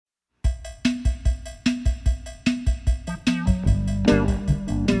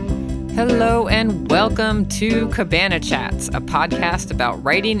Hello and welcome to Cabana Chats, a podcast about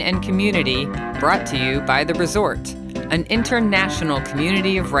writing and community brought to you by The Resort, an international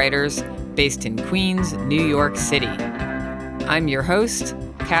community of writers based in Queens, New York City. I'm your host,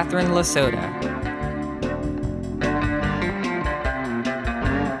 Catherine Lasota.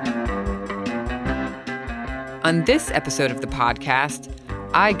 On this episode of the podcast,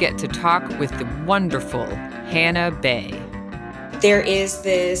 I get to talk with the wonderful Hannah Bay. There is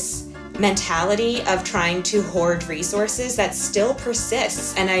this mentality of trying to hoard resources that still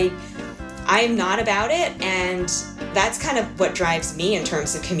persists, and I'm not about it, and that's kind of what drives me in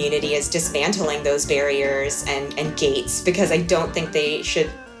terms of community, is dismantling those barriers and gates, because I don't think they should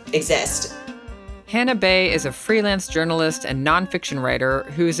exist. Hannah Bay is a freelance journalist and nonfiction writer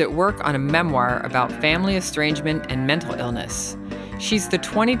who is at work on a memoir about family estrangement and mental illness. She's the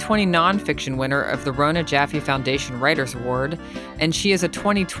 2020 nonfiction winner of the Rona Jaffe Foundation Writers Award, and she is a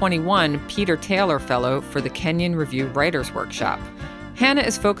 2021 Peter Taylor Fellow for the Kenyon Review Writers Workshop. Hannah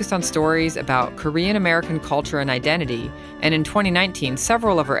is focused on stories about Korean American culture and identity, and in 2019,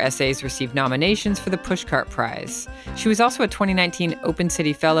 several of her essays received nominations for the Pushcart Prize. She was also a 2019 Open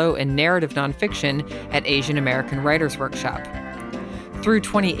City Fellow in Narrative Nonfiction at Asian American Writers Workshop. Through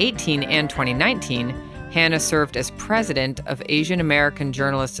 2018 and 2019, Hannah served as president of Asian American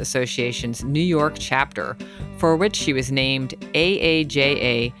Journalists Association's New York chapter, for which she was named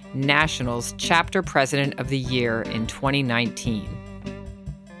AAJA National's Chapter President of the Year in 2019.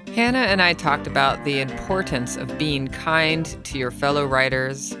 Hannah and I talked about the importance of being kind to your fellow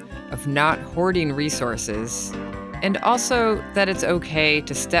writers, of not hoarding resources, and also that it's okay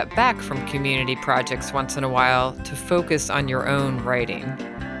to step back from community projects once in a while to focus on your own writing.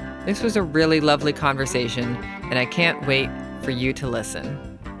 This was a really lovely conversation, and I can't wait for you to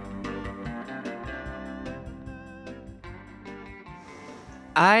listen.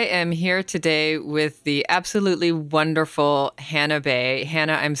 I am here today with the absolutely wonderful Hannah Bay.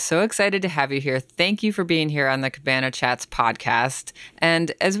 Hannah, I'm so excited to have you here. Thank you for being here on the Cabana Chats podcast.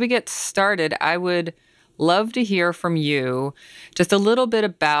 And as we get started, I would love to hear from you just a little bit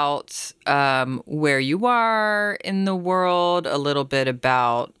about where you are in the world, a little bit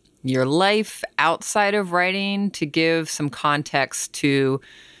about your life outside of writing, to give some context to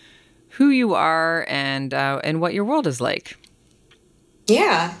who you are and what your world is like.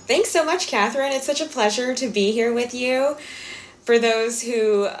 Yeah, thanks so much, Catherine. It's such a pleasure to be here with you. For those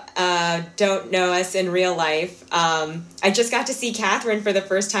who don't know us in real life, I just got to see Catherine for the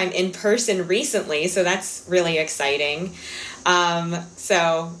first time in person recently, so that's really exciting.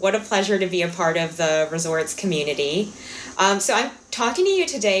 So what a pleasure to be a part of the Resorts community. So I'm talking to you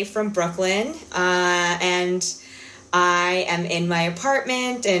today from Brooklyn, and I am in my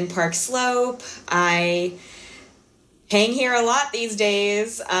apartment in Park Slope. I hang here a lot these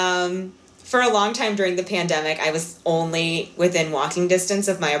days. For a long time during the pandemic, I was only within walking distance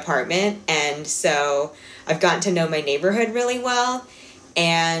of my apartment, and so I've gotten to know my neighborhood really well,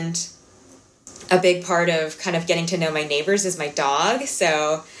 and a big part of kind of getting to know my neighbors is my dog.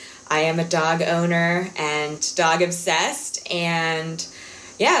 So I am a dog owner and dog obsessed, and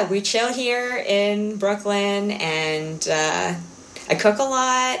yeah, we chill here in Brooklyn, and I cook a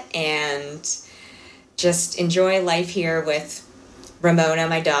lot and just enjoy life here with Ramona,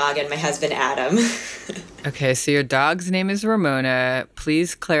 my dog, and my husband, Adam. Okay, so your dog's name is Ramona.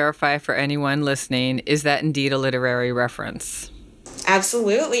 Please clarify for anyone listening, is that indeed a literary reference?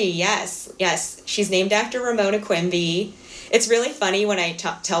 Absolutely, yes. Yes, she's named after Ramona Quimby. It's really funny when I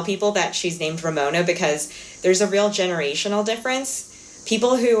tell people that she's named Ramona, because there's a real generational difference.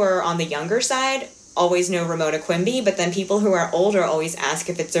 People who are on the younger side always know Ramona Quimby, but then people who are older always ask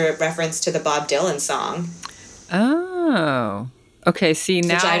if it's a reference to the Bob Dylan song. Oh, okay. See,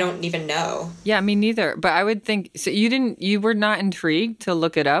 now, which I don't even know. Yeah, me neither. But I would think, so you were not intrigued to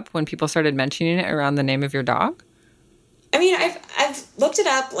look it up when people started mentioning it around the name of your dog? I mean, I've looked it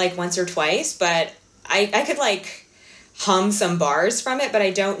up like once or twice, but I could like hum some bars from it, but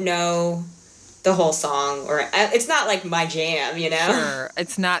I don't know the whole song, or it's not like my jam, you know? Sure.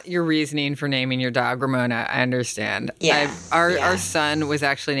 It's not your reasoning for naming your dog Ramona. I understand. Yeah. Our son was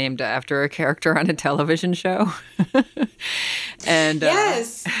actually named after a character on a television show. And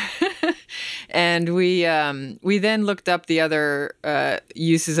yes. And we then looked up the other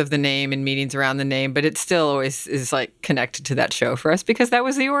uses of the name and meanings around the name, but it still always is like connected to that show for us, because that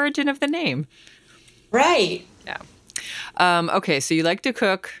was the origin of the name. Right. Yeah. Okay, so you like to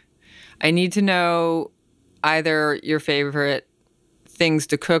cook. I need to know either your favorite things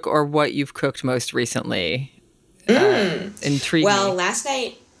to cook or what you've cooked most recently. Intriguing. Well, last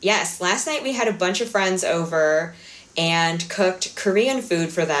night we had a bunch of friends over and cooked Korean food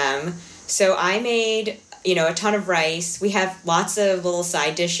for them. So I made, a ton of rice. We have lots of little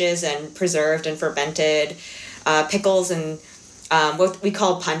side dishes and preserved and fermented pickles and what we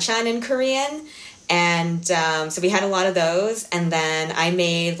call panchan in Korean. And so we had a lot of those. And then I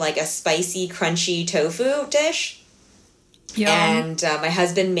made like a spicy, crunchy tofu dish. Yum. And my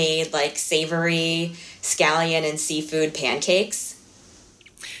husband made like savory scallion and seafood pancakes.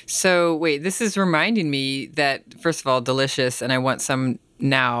 So wait, this is reminding me that, first of all, delicious, and I want some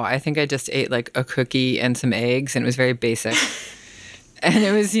now. I think I just ate like a cookie and some eggs, and it was very basic. And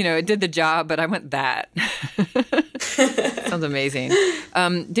it was, it did the job, but I want that. Sounds amazing.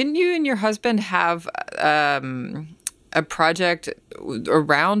 Didn't you and your husband have a project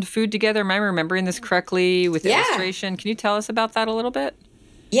around food together? Am I remembering this correctly with illustration? Can you tell us about that a little bit?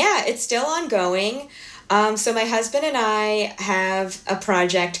 Yeah, it's still ongoing. So my husband and I have a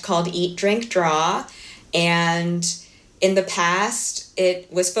project called Eat, Drink, Draw. And in the past,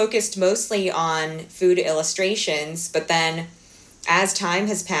 it was focused mostly on food illustrations. But then as time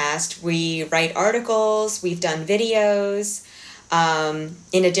has passed, we write articles, we've done videos,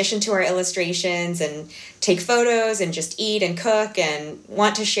 in addition to our illustrations, and take photos and just eat and cook and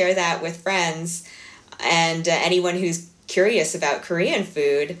want to share that with friends and anyone who's curious about Korean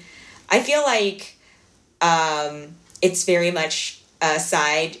food. I feel like it's very much a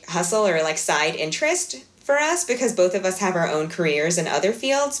side hustle or like side interest for us because both of us have our own careers in other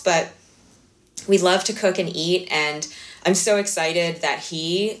fields, but we love to cook and eat. And I'm so excited that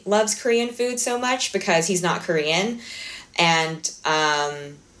he loves Korean food so much because he's not Korean. And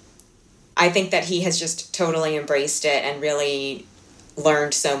I think that he has just totally embraced it and really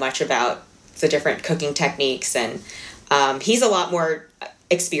learned so much about the different cooking techniques. And he's a lot more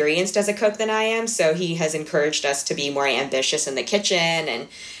experienced as a cook than I am, so he has encouraged us to be more ambitious in the kitchen, and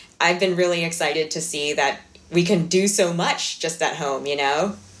I've been really excited to see that we can do so much just at home,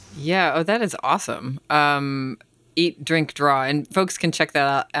 Yeah, oh, that is awesome. Eat, Drink, Draw, and folks can check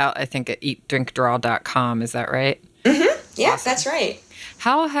that out, I think, at eatdrinkdraw.com, is that right? Mm-hmm. Yeah, awesome. That's right.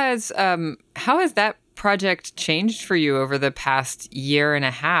 How has that project changed for you over the past year and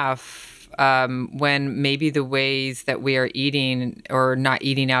a half? When maybe the ways that we are eating or not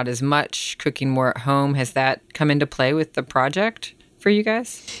eating out as much, cooking more at home, has that come into play with the project for you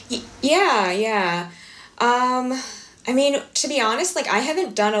guys? Yeah. I mean, to be honest, like I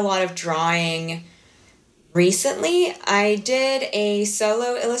haven't done a lot of drawing recently. I did a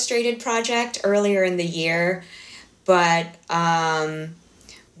solo illustrated project earlier in the year, but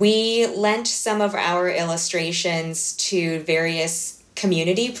we lent some of our illustrations to various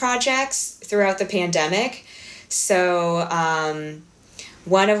community projects throughout the pandemic. So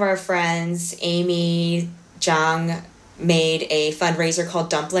one of our friends, Amy Zhang, made a fundraiser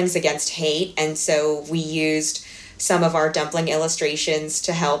called Dumplings Against Hate. And so we used some of our dumpling illustrations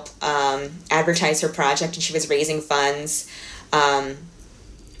to help advertise her project. And she was raising funds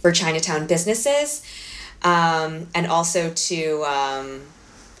for Chinatown businesses and also to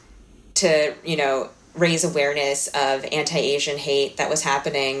raise awareness of anti-Asian hate that was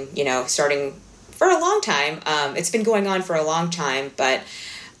happening, starting for a long time. It's been going on for a long time, but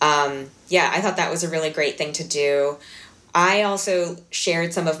I thought that was a really great thing to do. I also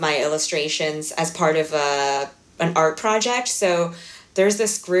shared some of my illustrations as part of an art project. So there's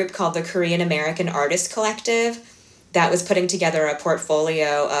this group called the Korean American Artist Collective that was putting together a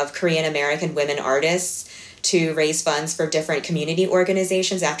portfolio of Korean American women artists to raise funds for different community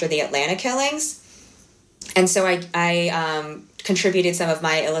organizations after the Atlanta killings. And so I contributed some of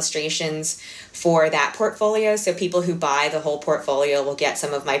my illustrations for that portfolio. So people who buy the whole portfolio will get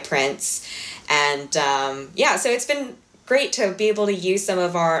some of my prints. And so it's been great to be able to use some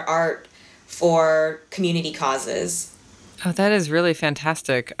of our art for community causes. Oh, that is really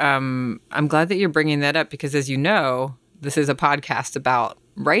fantastic. I'm glad that you're bringing that up because, as you know, this is a podcast about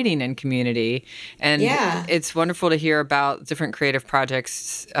writing and community. And it's wonderful to hear about different creative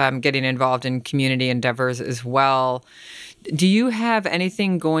projects getting involved in community endeavors as well. Do you have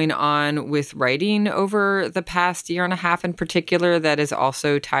anything going on with writing over the past year and a half in particular that is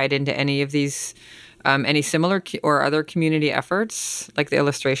also tied into any of these, any similar or other community efforts like the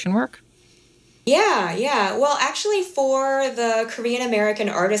illustration work? Yeah. Well, actually, for the Korean American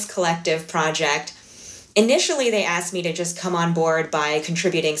Artist Collective project, initially they asked me to just come on board by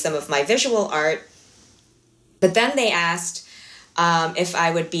contributing some of my visual art, but then they asked if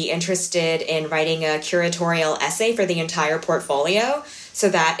I would be interested in writing a curatorial essay for the entire portfolio. So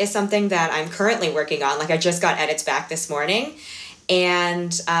that is something that I'm currently working on. Like I just got edits back this morning.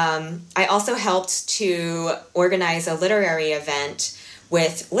 And I also helped to organize a literary event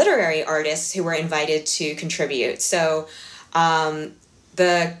with literary artists who were invited to contribute. So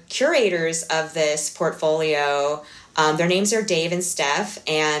the curators of this portfolio, their names are Dave and Steph,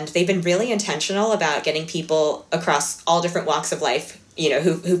 and they've been really intentional about getting people across all different walks of life,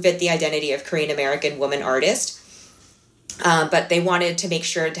 who fit the identity of Korean American woman artist. But they wanted to make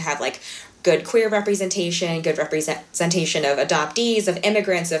sure to have like good queer representation, good representation of adoptees, of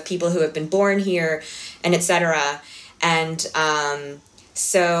immigrants, of people who have been born here, and etc. And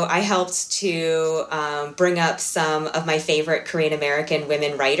so I helped to bring up some of my favorite Korean American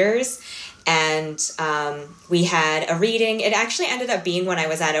women writers. And we had a reading. It actually ended up being when I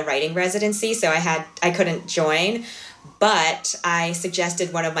was at a writing residency, so I couldn't join. But I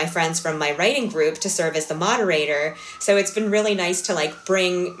suggested one of my friends from my writing group to serve as the moderator. So it's been really nice to like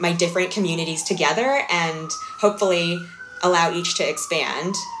bring my different communities together and hopefully allow each to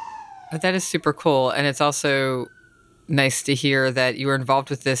expand. That is super cool. And it's also nice to hear that you were involved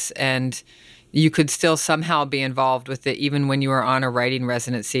with this and you could still somehow be involved with it even when you were on a writing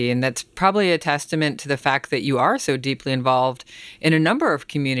residency. And that's probably a testament to the fact that you are so deeply involved in a number of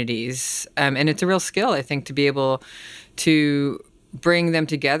communities. And it's a real skill, I think, to be able to bring them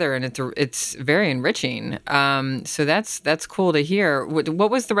together. And it's very enriching. So that's cool to hear. What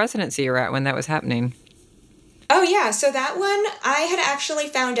was the residency you were at when that was happening? Oh, yeah. So that one, I had actually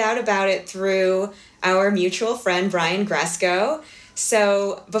found out about it through our mutual friend, Brian Gresco.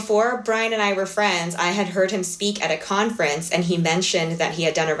 So before Brian and I were friends, I had heard him speak at a conference, and he mentioned that he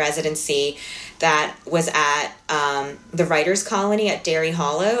had done a residency that was at the Writers' Colony at Dairy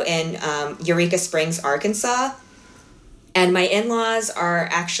Hollow in Eureka Springs, Arkansas. And my in-laws are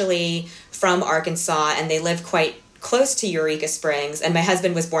actually from Arkansas, and they live quite close to Eureka Springs. And my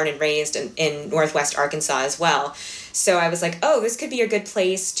husband was born and raised in Northwest Arkansas as well. So I was like, oh, this could be a good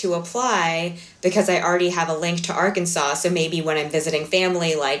place to apply because I already have a link to Arkansas. So maybe when I'm visiting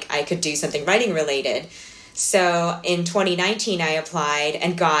family, like I could do something writing related. So in 2019, I applied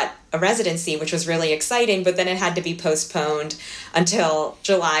and got a residency, which was really exciting, but then it had to be postponed until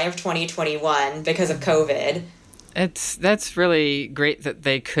July of 2021 because of COVID. That's really great that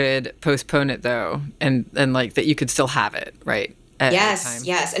they could postpone it though, and like that you could still have it, right?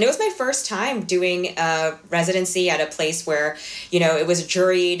 Yes. And it was my first time doing a residency at a place where, it was a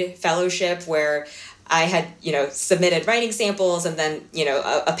juried fellowship where I had, submitted writing samples, and then,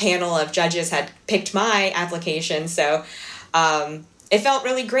 a panel of judges had picked my application. So it felt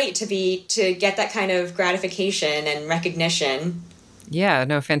really great to get that kind of gratification and recognition. Yeah,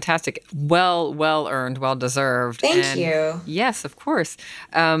 no, fantastic. Well earned, well deserved. Thank you. Yes, of course.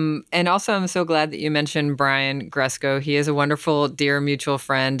 And also, I'm so glad that you mentioned Brian Gresco. He is a wonderful, dear mutual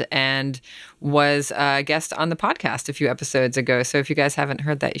friend and was a guest on the podcast a few episodes ago. So if you guys haven't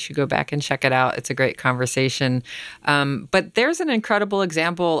heard that, you should go back and check it out. It's a great conversation. But there's an incredible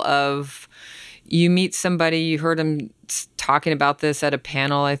example of you meet somebody, you heard him talking about this at a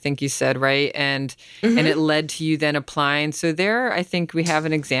panel, I think you said, right? And it led to you then applying. So there, I think we have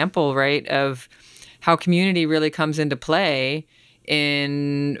an example, right, of how community really comes into play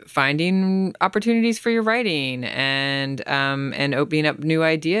in finding opportunities for your writing and opening up new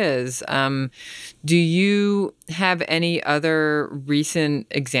ideas. Do you have any other recent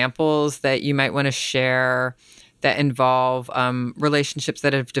examples that you might want to share that involve relationships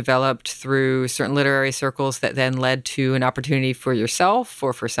that have developed through certain literary circles that then led to an opportunity for yourself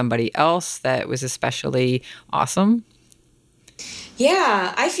or for somebody else that was especially awesome?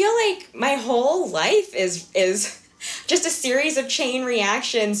 Yeah, I feel like my whole life is just a series of chain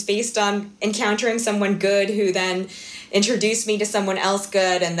reactions based on encountering someone good who then introduced me to someone else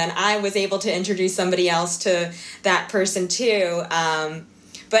good, and then I was able to introduce somebody else to that person too.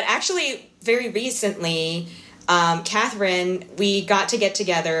 But actually, very recently, Catherine, we got to get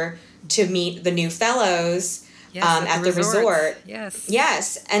together to meet the new fellows at the resort.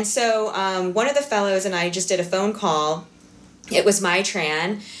 Yes. And so one of the fellows and I just did a phone call. It was Mai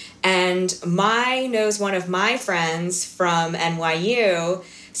Tran, and Mai knows one of my friends from NYU.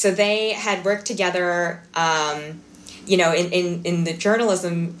 So they had worked together, in the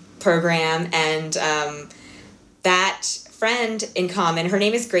journalism program, and that friend in common, her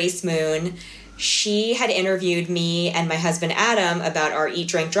name is Grace Moon. She had interviewed me and my husband Adam about our Eat,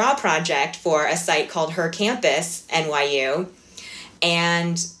 Drink, Draw project for a site called Her Campus, NYU.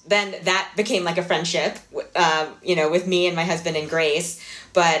 And then that became like a friendship, with me and my husband and Grace.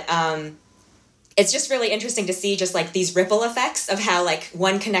 But it's just really interesting to see just like these ripple effects of how like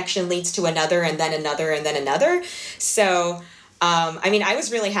one connection leads to another and then another and then another. So I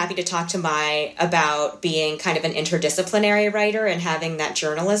was really happy to talk to Mai about being kind of an interdisciplinary writer and having that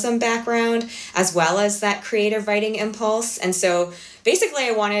journalism background as well as that creative writing impulse. And so basically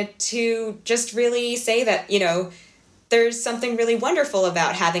I wanted to just really say that, there's something really wonderful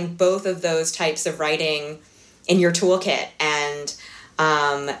about having both of those types of writing in your toolkit, and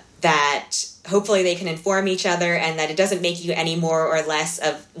that hopefully they can inform each other, and that it doesn't make you any more or less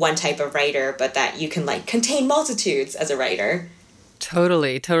of one type of writer, but that you can like contain multitudes as a writer.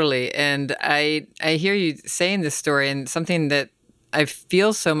 Totally, totally. And I hear you saying this story, and something that I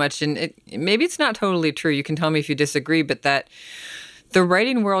feel so much, and maybe it's not totally true. You can tell me if you disagree, but that the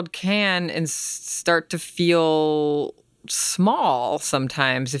writing world can and start to feel small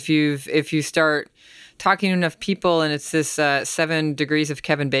sometimes if you start talking to enough people, and it's this 7 degrees of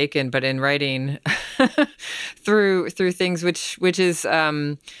Kevin Bacon, but in writing through things, which is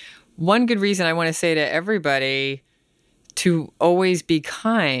one good reason I want to say to everybody to always be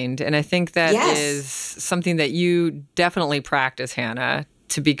kind. And I think that is something that you definitely practice, Hannah,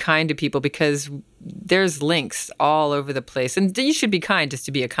 to be kind to people, because there's links all over the place. And you should be kind just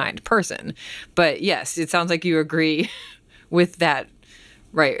to be a kind person. But yes, it sounds like you agree with that,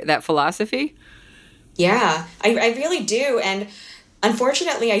 right, that philosophy? Yeah, I really do. And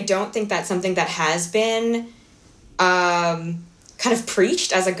unfortunately, I don't think that's something that has been kind of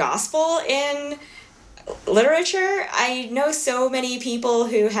preached as a gospel in literature. I know so many people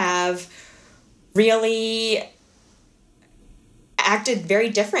who have really acted very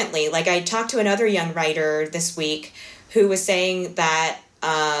differently. Like, I talked to another young writer this week who was saying that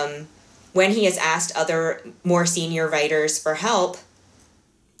when he has asked other more senior writers for help,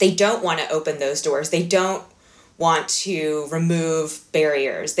 they don't want to open those doors. They don't want to remove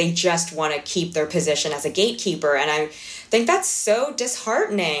barriers. They just want to keep their position as a gatekeeper. And I think that's so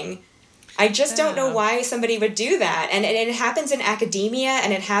disheartening. I just don't know why somebody would do that. And it happens in academia,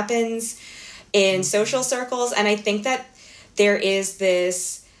 and it happens in social circles. And I think that there is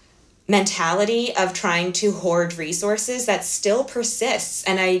this mentality of trying to hoard resources that still persists.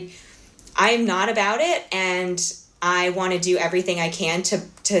 And I'm not about it, and I want to do everything I can to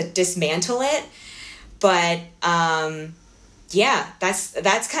dismantle it. But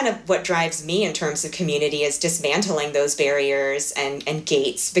that's kind of what drives me in terms of community, is dismantling those barriers and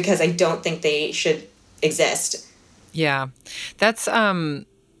gates, because I don't think they should exist. Yeah,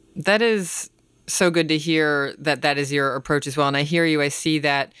 that is so good to hear that is your approach as well. And I hear you. I see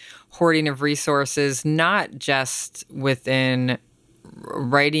that hoarding of resources, not just within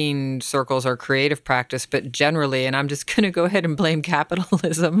writing circles or creative practice, but generally. And I'm just going to go ahead and blame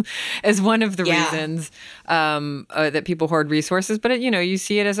capitalism as one of the reasons that people hoard resources. But, you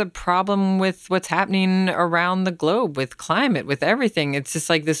see it as a problem with what's happening around the globe, with climate, with everything. It's just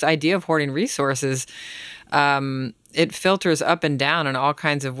like this idea of hoarding resources. It filters up and down in all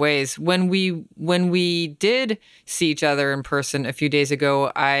kinds of ways. When we did see each other in person a few days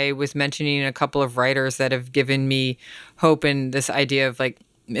ago, I was mentioning a couple of writers that have given me hope in this idea of like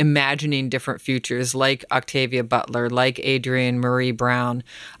imagining different futures, like Octavia Butler, like Adrienne Maree Brown,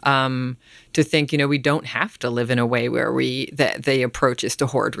 to think, we don't have to live in a way where that the approach is to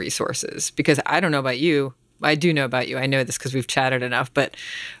hoard resources. Because I don't know about you. I do know about you. I know this because we've chatted enough, but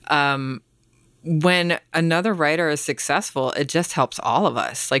when another writer is successful, it just helps all of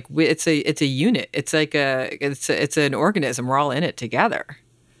us. Like it's a unit. It's like it's an organism. We're all in it together.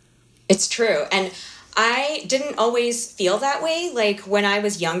 It's true. And I didn't always feel that way. Like when I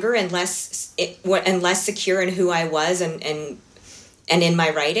was younger and less secure in who I was and in my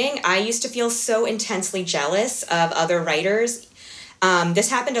writing, I used to feel so intensely jealous of other writers.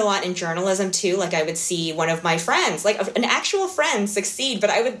 This happened a lot in journalism too. Like I would see one of my friends, like an actual friend, succeed, but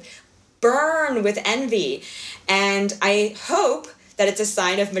I would burn with envy. And I hope that it's a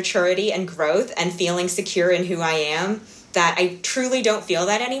sign of maturity and growth and feeling secure in who I am, that I truly don't feel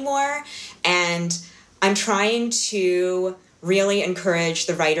that anymore. And I'm trying to really encourage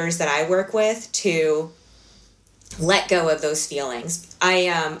the writers that I work with to let go of those feelings.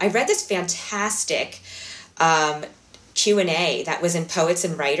 I read this fantastic Q&A that was in Poets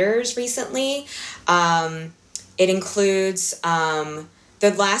and Writers recently. It includes the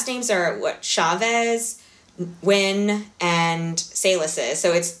last names are Chavez, Nguyen, and Salas's.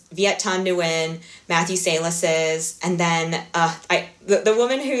 So it's Viet Thanh Nguyen, Matthew Salas's, and then the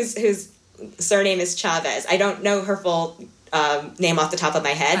woman whose surname is Chavez. I don't know her full name off the top of my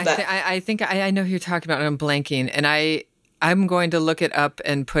head, but I think I know who you're talking about, and I'm blanking. And I'm going to look it up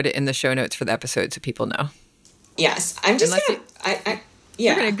and put it in the show notes for the episode so people know. Yes, I'm just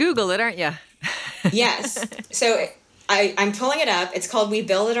You're gonna Google it, aren't you? Yes. So I'm pulling it up. It's called We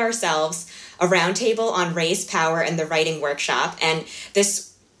Build It Ourselves, a roundtable on race, power, and the writing workshop. And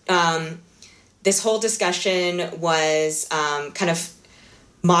this whole discussion was kind of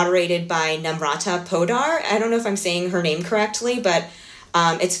moderated by Namrata Podar. I don't know if I'm saying her name correctly, but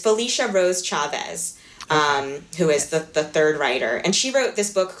it's Felicia Rose Chavez. who is the third writer. And she wrote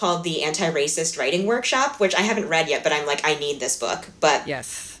this book called The Anti-Racist Writing Workshop, which I haven't read yet, but I'm like, I need this book. But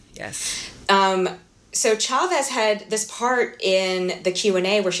yes. So Chavez had this part in the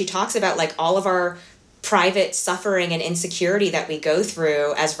Q&A where she talks about like all of our private suffering and insecurity that we go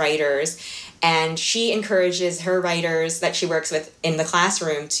through as writers. And she encourages her writers that she works with in the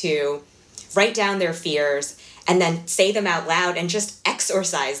classroom to write down their fears and then say them out loud and just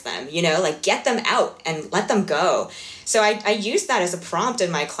exorcise them, you know, like get them out and let them go. So I used that as a prompt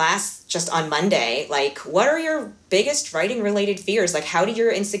in my class just on Monday. Like, what are your biggest writing related fears? Like, how do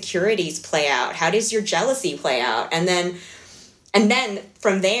your insecurities play out? How does your jealousy play out? And then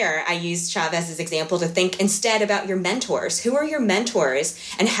from there, I used Chavez's example to think instead about your mentors. Who are your mentors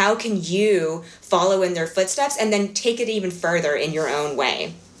and how can you follow in their footsteps and then take it even further in your own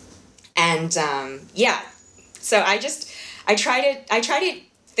way? And so I try to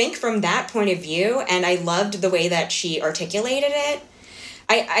think from that point of view, and I loved the way that she articulated it.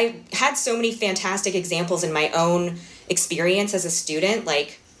 I had so many fantastic examples in my own experience as a student.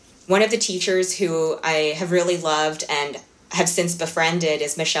 Like one of the teachers who I have really loved and have since befriended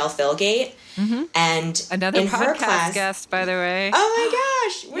is Michelle Philgate. Mm-hmm. And another in podcast her class, guest, by the way. Oh my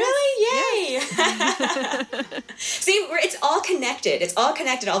gosh, really? Yes. Yay. See, it's all connected. It's all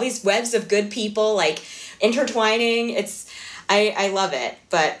connected. All these webs of good people like intertwining. I love it.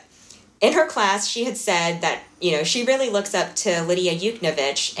 But in her class, she had said that, you know, she really looks up to Lydia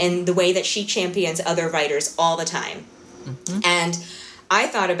Yuknavitch in the way that she champions other writers all the time. Mm-hmm. And I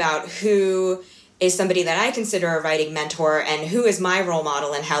thought about who is somebody that I consider a writing mentor and who is my role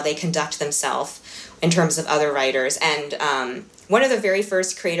model and how they conduct themselves in terms of other writers. And one of the very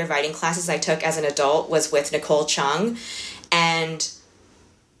first creative writing classes I took as an adult was with Nicole Chung. And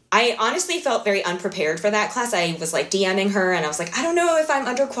I honestly felt very unprepared for that class. I was like DMing her and I was like, I don't know if I'm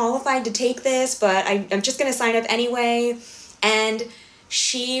underqualified to take this, but I'm just going to sign up anyway. And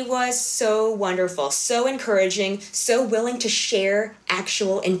she was so wonderful, so encouraging, so willing to share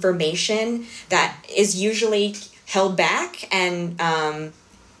actual information that is usually held back and,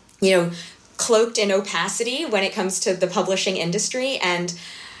 cloaked in opacity when it comes to the publishing industry. And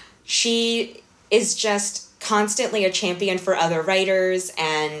she is just constantly a champion for other writers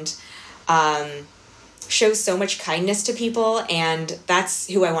and shows so much kindness to people. And that's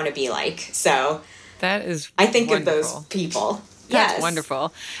who I want to be like. So that is I think wonderful. of those people. That's yes.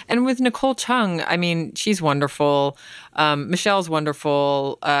 wonderful. And with Nicole Chung, I mean, she's wonderful. Michelle's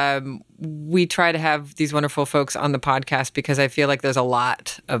wonderful. We try to have these wonderful folks on the podcast because I feel like there's a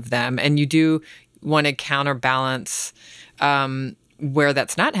lot of them. And you do want to counterbalance where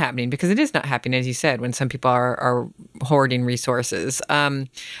that's not happening, because it is not happening, as you said, when some people are hoarding resources. I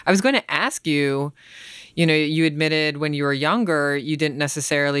was going to ask you, you know, you admitted when you were younger, you didn't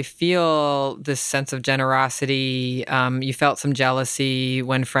necessarily feel this sense of generosity. You felt some jealousy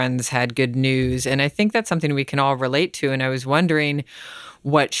when friends had good news. And I think that's something we can all relate to. And I was wondering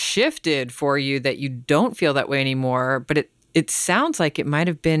what shifted for you that you don't feel that way anymore. But it sounds like it might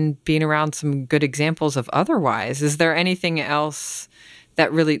have been being around some good examples of otherwise. Is there anything else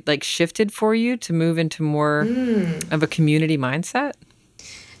that really like shifted for you to move into more of a community mindset?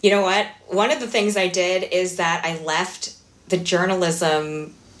 You know what? One of the things I did is that I left the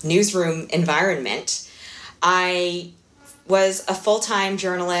journalism newsroom environment. I was a full-time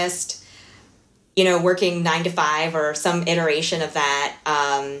journalist, you know, working 9 to 5 or some iteration of that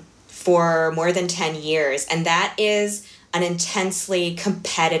for more than 10 years. And that is an intensely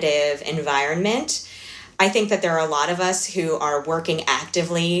competitive environment. I think that there are a lot of us who are working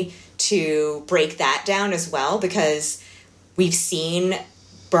actively to break that down as well, because we've seen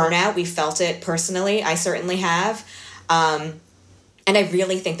burnout. We felt it personally. I certainly have. And I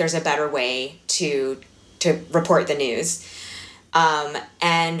really think there's a better way to report the news.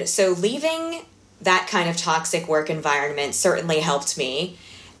 And so leaving that kind of toxic work environment certainly helped me.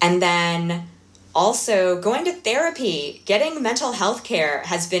 And then also going to therapy, getting mental health care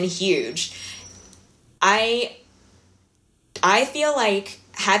has been huge. I feel like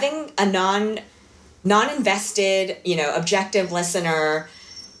having a non-invested, you know, objective listener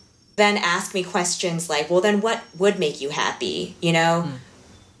then ask me questions like, well, then what would make you happy? You know,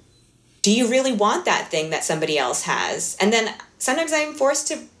 do you really want that thing that somebody else has? And then sometimes I'm forced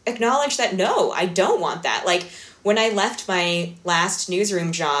to acknowledge that, no, I don't want that. Like when I left my last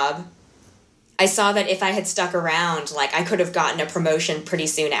newsroom job, I saw that if I had stuck around, like I could have gotten a promotion pretty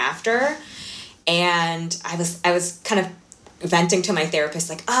soon after. And I was kind of venting to my therapist,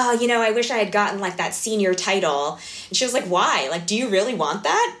 like, oh, you know, I wish I had gotten like that senior title. And she was like, why? Like, do you really want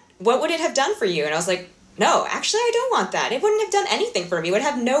that? What would it have done for you? And I was like, no, actually, I don't want that. It wouldn't have done anything for me. It would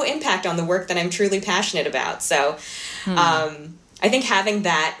have no impact on the work that I'm truly passionate about. So I think having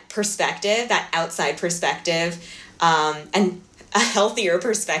that perspective, that outside perspective, and a healthier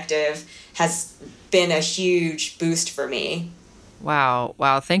perspective has been a huge boost for me. Wow.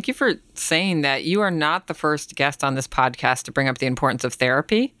 Wow. Thank you for saying that. You are not the first guest on this podcast to bring up the importance of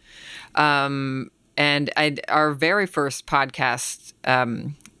therapy. Our very first podcast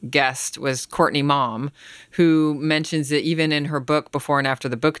guest was Courtney Mom, who mentions that even in her book, Before and After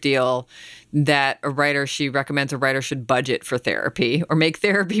the Book Deal, that she recommends a writer should budget for therapy or make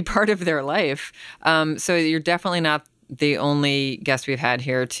therapy part of their life. So you're definitely not the only guest we've had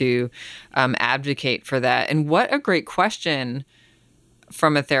here to advocate for that. And what a great question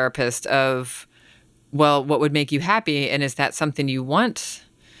from a therapist of, well, what would make you happy? And is that something you want,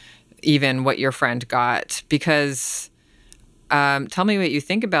 even what your friend got? Because tell me what you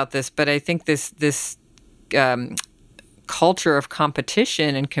think about this, but I think this culture of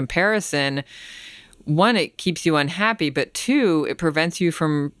competition and comparison, one, it keeps you unhappy, but two, it prevents you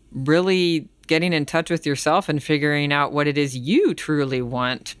from really getting in touch with yourself and figuring out what it is you truly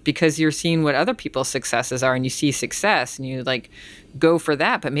want, because you're seeing what other people's successes are and you see success and you go for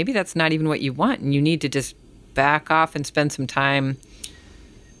that, but maybe that's not even what you want, and you need to just back off and spend some time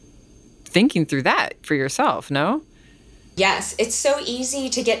thinking through that for yourself, no? Yes, it's so easy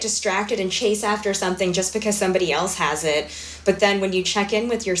to get distracted and chase after something just because somebody else has it. But then when you check in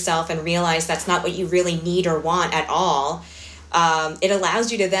with yourself and realize that's not what you really need or want at all, it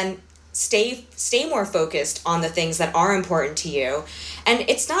allows you to then stay more focused on the things that are important to you. And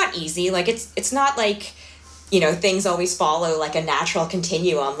it's not easy. It's not like, things always follow like a natural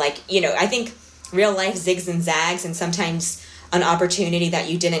continuum. I think real life zigs and zags, and sometimes an opportunity that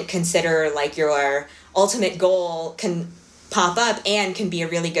you didn't consider like your ultimate goal can pop up and can be a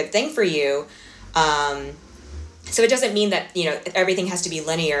really good thing for you. So it doesn't mean that, everything has to be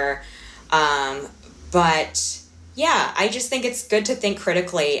linear. But yeah, I just think it's good to think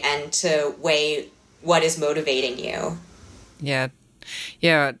critically and to weigh what is motivating you.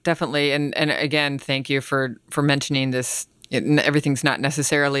 Yeah, definitely. And again, thank you for mentioning this. Everything's not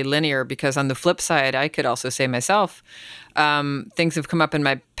necessarily linear, because on the flip side, I could also say myself, things have come up in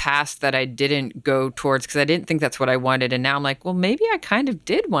my past that I didn't go towards because I didn't think that's what I wanted. And now I'm like, well, maybe I kind of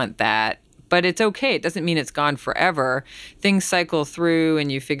did want that, but it's okay. It doesn't mean it's gone forever. Things cycle through and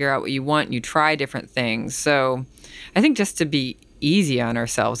you figure out what you want and you try different things. So I think just to be easy on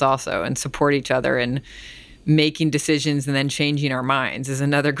ourselves also and support each other and making decisions and then changing our minds is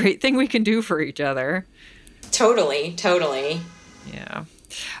another great thing we can do for each other. Totally. Yeah.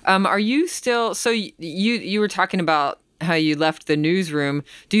 Are you still, so you were talking about how you left the newsroom.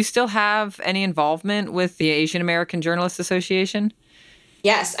 Do you still have any involvement with the Asian American Journalists Association?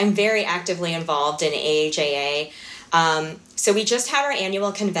 Yes, I'm very actively involved in AAJA. So we just had our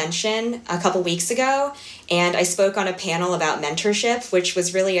annual convention a couple weeks ago, and I spoke on a panel about mentorship, which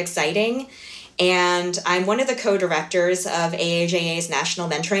was really exciting. And I'm one of the co-directors of AAJA's National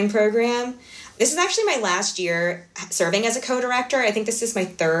Mentoring Program. This is actually my last year serving as a co-director. I think this is my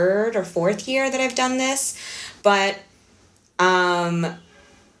third or fourth year that I've done this. But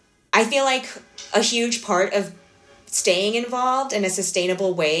I feel like a huge part of staying involved in a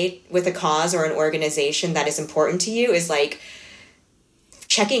sustainable way with a cause or an organization that is important to you is like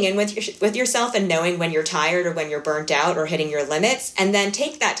checking in with yourself and knowing when you're tired or when you're burnt out or hitting your limits, and then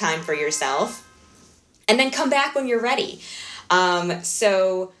take that time for yourself and then come back when you're ready.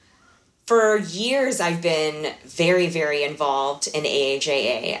 So for years, I've been very, very involved in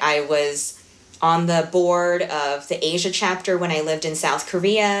AAJA. I was on the board of the Asia chapter when I lived in South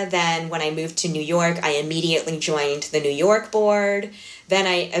Korea. Then when I moved to New York, I immediately joined the New York board. Then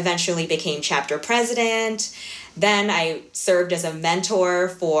I eventually became chapter president. Then I served as a mentor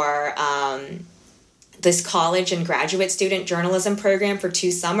for this college and graduate student journalism program for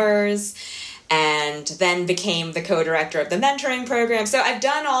 2 summers, and then became the co-director of the mentoring program. So I've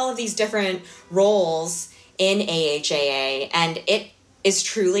done all of these different roles in AAJA, and it is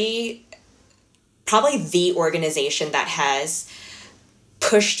truly probably the organization that has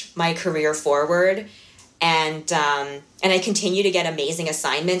pushed my career forward. And I continue to get amazing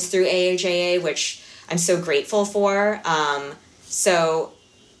assignments through AAJA, which I'm so grateful for. So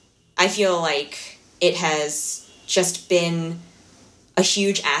I feel like it has just been a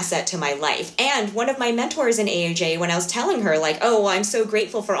huge asset to my life. And one of my mentors in AAJA, when I was telling her like, oh, well, I'm so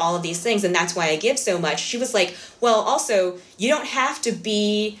grateful for all of these things and that's why I give so much, she was like, well, also, you don't have to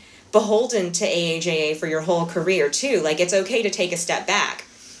be beholden to AAJA for your whole career too. Like, it's okay to take a step back.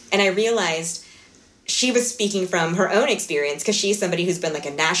 And I realized she was speaking from her own experience because she's somebody who's been like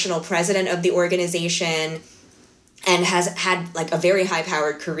a national president of the organization and has had like a very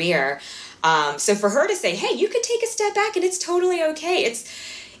high-powered career. So for her to say, hey, you could take a step back and it's totally okay.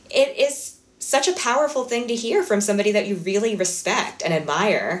 It is such a powerful thing to hear from somebody that you really respect and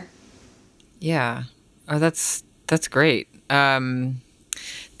admire. Yeah. Oh, that's great. Thank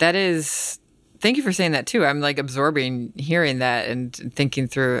you for saying that too. I'm like absorbing hearing that and thinking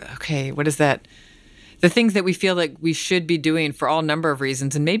through, okay, what is that? The things that we feel like we should be doing for all number of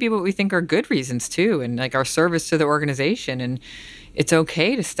reasons, and maybe what we think are good reasons too, and like our service to the organization. And it's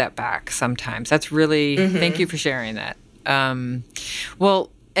okay to step back sometimes. That's really, thank you for sharing that. Well,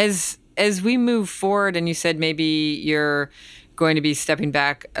 as we move forward, and you said maybe you're going to be stepping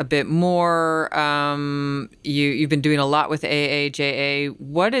back a bit more. You've been doing a lot with AAJA.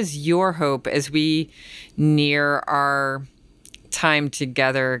 What is your hope as we near our time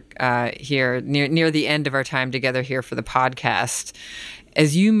together here, near the end of our time together here for the podcast?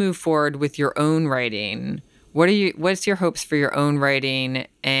 As you move forward with your own writing, what's your hopes for your own writing,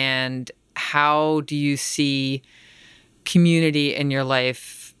 and how do you see community in your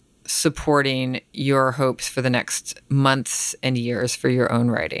life supporting your hopes for the next months and years for your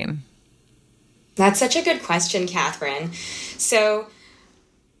own writing? That's such a good question, Catherine. So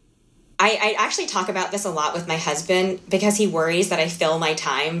I actually talk about this a lot with my husband because he worries that I fill my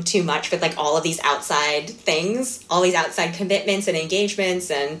time too much with like all of these outside things, all these outside commitments and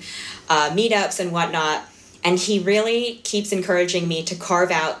engagements and meetups and whatnot. And he really keeps encouraging me to carve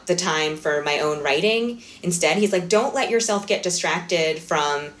out the time for my own writing. Instead, he's like, don't let yourself get distracted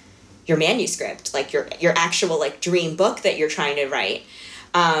from your manuscript, like your actual like dream book that you're trying to write.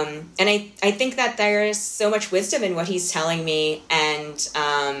 And I think that there is so much wisdom in what he's telling me. And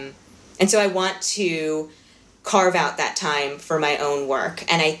so I want to carve out that time for my own work.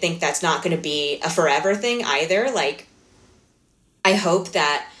 And I think that's not going to be a forever thing either. Like, I hope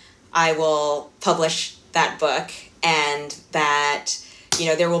that I will publish that book and that, you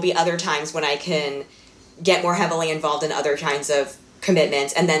know, there will be other times when I can get more heavily involved in other kinds of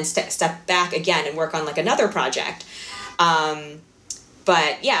commitments and then step back again and work on like another project.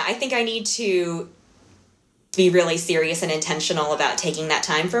 But yeah, I think I need to be really serious and intentional about taking that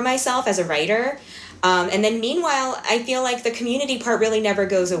time for myself as a writer. And then meanwhile, I feel like the community part really never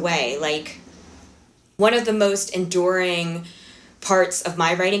goes away. Like, one of the most enduring parts of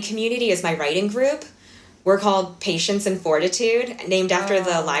my writing community is my writing group. We're called Patience and Fortitude, named after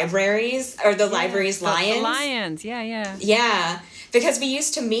the libraries, or the library's lions. The lions, yeah. Yeah, because we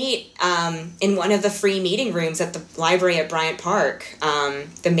used to meet in one of the free meeting rooms at the library at Bryant Park,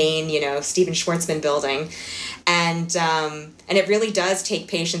 the main, Stephen Schwartzman building. And it really does take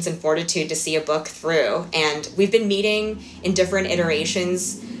patience and fortitude to see a book through. And we've been meeting in different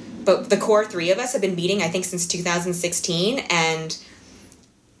iterations, but the core three of us have been meeting, I think, since 2016. And,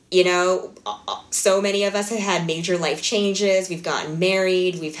 so many of us have had major life changes. We've gotten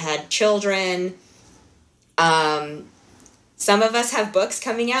married. We've had children. Some of us have books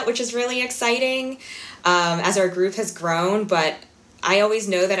coming out, which is really exciting as our group has grown. But I always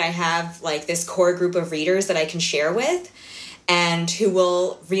know that I have like this core group of readers that I can share with and who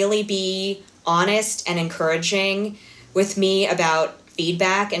will really be honest and encouraging with me about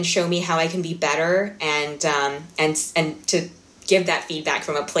feedback and show me how I can be better and to give that feedback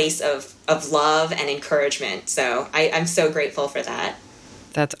from a place of love and encouragement. So I'm so grateful for that.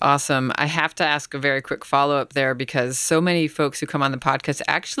 That's awesome. I have to ask a very quick follow-up there because so many folks who come on the podcast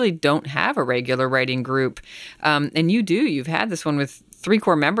actually don't have a regular writing group. And you do. You've had this one with 3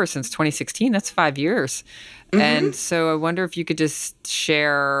 core members since 2016. That's 5 years. Mm-hmm. And so I wonder if you could just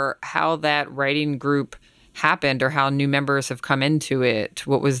share how that writing group happened or how new members have come into it.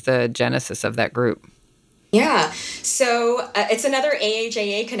 What was the genesis of that group? Yeah. So it's another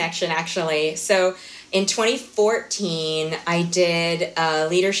AAJA connection, actually. So in 2014, I did a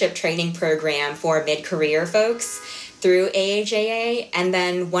leadership training program for mid-career folks through AAJA. And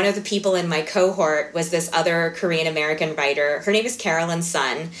then one of the people in my cohort was this other Korean-American writer. Her name is Carolyn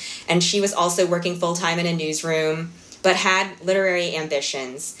Sun, and she was also working full-time in a newsroom, but had literary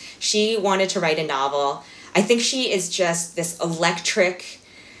ambitions. She wanted to write a novel. I think she is just this electric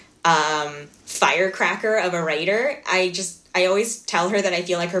firecracker of a writer. I always tell her that I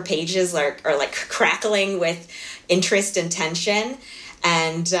feel like her pages are like crackling with interest and tension.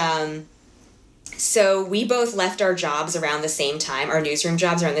 And so we both left our jobs around the same time, our newsroom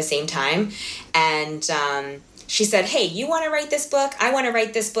jobs around the same time. And she said, hey, you want to write this book? I want to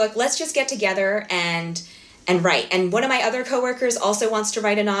write this book. Let's just get together and write. And one of my other coworkers also wants to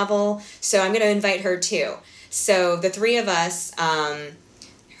write a novel, so I'm going to invite her too. So the 3 of us,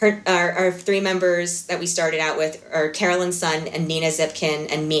 our three members that we started out with are Carolyn Sun and Nina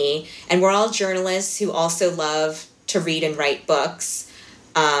Zipkin and me. And we're all journalists who also love to read and write books,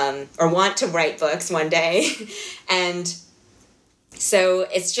 or want to write books one day. And so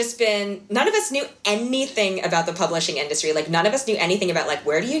it's just been, none of us knew anything about the publishing industry. Like, none of us knew anything about, like,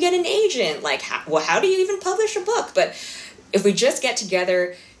 where do you get an agent? Like, how do you even publish a book? But if we just get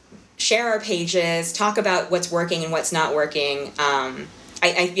together, share our pages, talk about what's working and what's not working,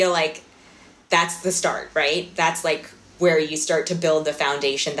 I feel like that's the start, right? That's like where you start to build the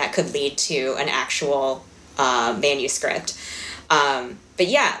foundation that could lead to an actual manuscript. But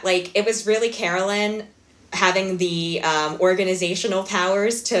yeah, like, it was really Carolyn having the organizational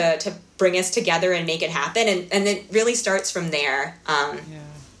powers to bring us together and make it happen. And it really starts from there.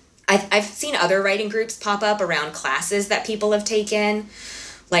 I've seen other writing groups pop up around classes that people have taken.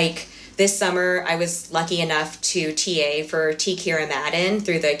 Like, this summer, I was lucky enough to TA for T. Kira Madden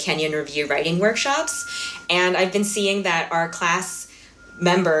through the Kenyon Review writing workshops. And I've been seeing that our class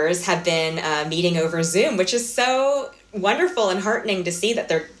members have been meeting over Zoom, which is so wonderful and heartening to see that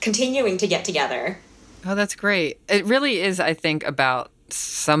they're continuing to get together. Oh, that's great. It really is, I think, about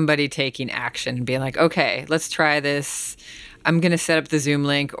somebody taking action and being like, okay, let's try this. I'm going to set up the Zoom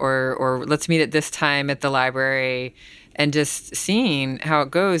link, or let's meet at this time at the library, and just seeing how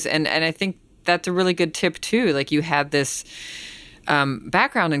it goes. And I think that's a really good tip too. Like, you had this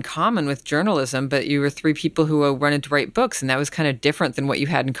background in common with journalism, but you were three people who wanted to write books, and that was kind of different than what you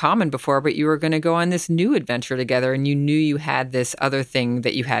had in common before, but you were going to go on this new adventure together, and you knew you had this other thing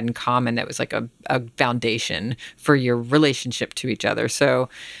that you had in common that was like a foundation for your relationship to each other. So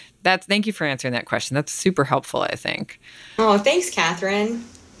thank you for answering that question. That's super helpful, I think. Oh, thanks, Catherine.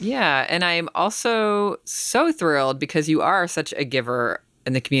 Yeah, and I'm also so thrilled, because you are such a giver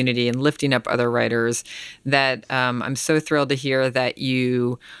in the community and lifting up other writers, that I'm so thrilled to hear that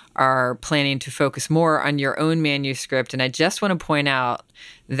you are planning to focus more on your own manuscript. And I just want to point out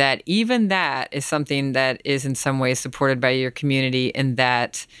that even that is something that is in some ways supported by your community, in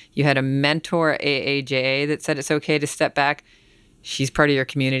that you had a mentor, AAJA, that said it's okay to step back. She's part of your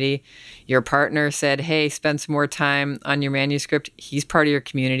community. Your partner said, hey, spend some more time on your manuscript. He's part of your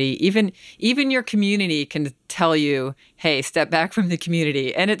community. Even your community can tell you, hey, step back from the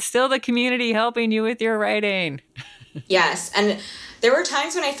community. And it's still the community helping you with your writing. Yes. And there were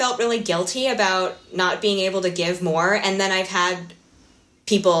times when I felt really guilty about not being able to give more. And then I've had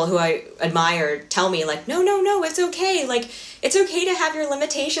people who I admire tell me, like, no, it's okay. Like, it's okay to have your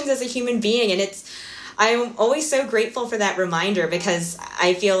limitations as a human being. And I'm always so grateful for that reminder, because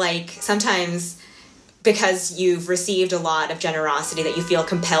I feel like sometimes, because you've received a lot of generosity, that you feel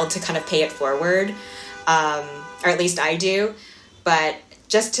compelled to kind of pay it forward, or at least I do. But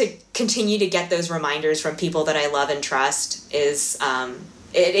just to continue to get those reminders from people that I love and trust is,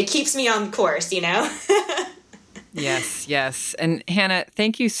 it keeps me on course, you know? Yes. And Hannah,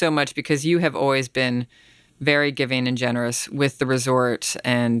 thank you so much, because you have always been very giving and generous with the resort,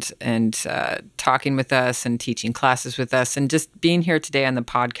 and talking with us and teaching classes with us, and just being here today on the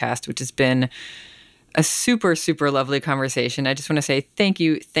podcast, which has been a super, super lovely conversation. I just want to say thank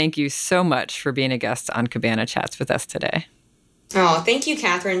you so much for being a guest on Cabana Chats with us today. Oh, thank you,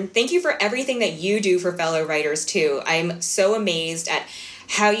 Catherine. Thank you for everything that you do for fellow writers, too. I'm so amazed at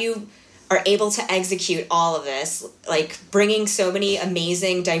how you are able to execute all of this, like bringing so many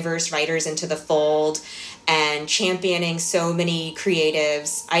amazing, diverse writers into the fold and championing so many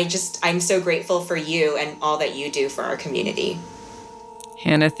creatives. I'm so grateful for you and all that you do for our community.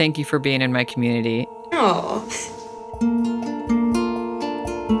 Hannah, thank you for being in my community. Oh.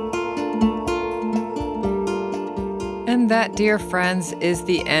 And that, dear friends, is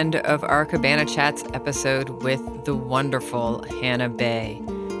the end of our Cabana Chats episode with the wonderful Hannah Bay.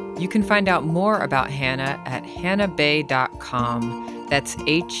 You can find out more about Hannah at hannahbae.com. That's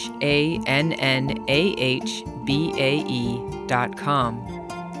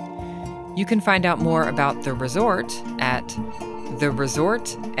HANNAHBAE.com. You can find out more about the resort at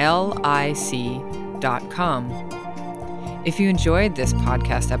theresortlic.com. If you enjoyed this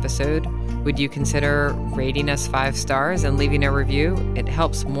podcast episode, would you consider rating us 5 stars and leaving a review? It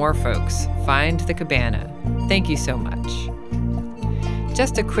helps more folks find the cabana. Thank you so much.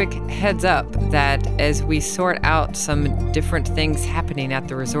 Just a quick heads up that as we sort out some different things happening at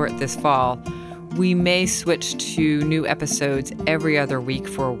the resort this fall, we may switch to new episodes every other week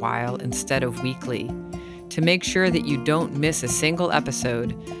for a while instead of weekly. To make sure that you don't miss a single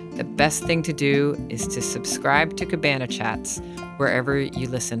episode, the best thing to do is to subscribe to Cabana Chats wherever you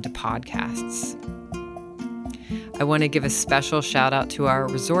listen to podcasts. I want to give a special shout out to our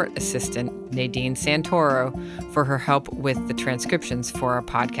resort assistant, Nadine Santoro, for her help with the transcriptions for our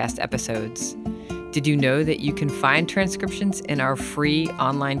podcast episodes. Did you know that you can find transcriptions in our free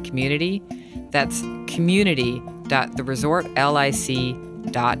online community? That's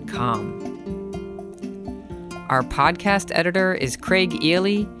community.theresortlic.com. Our podcast editor is Craig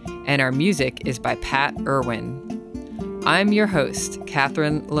Ely, and our music is by Pat Irwin. I'm your host,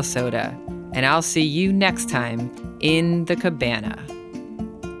 Catherine Lasota, and I'll see you next time in the cabana.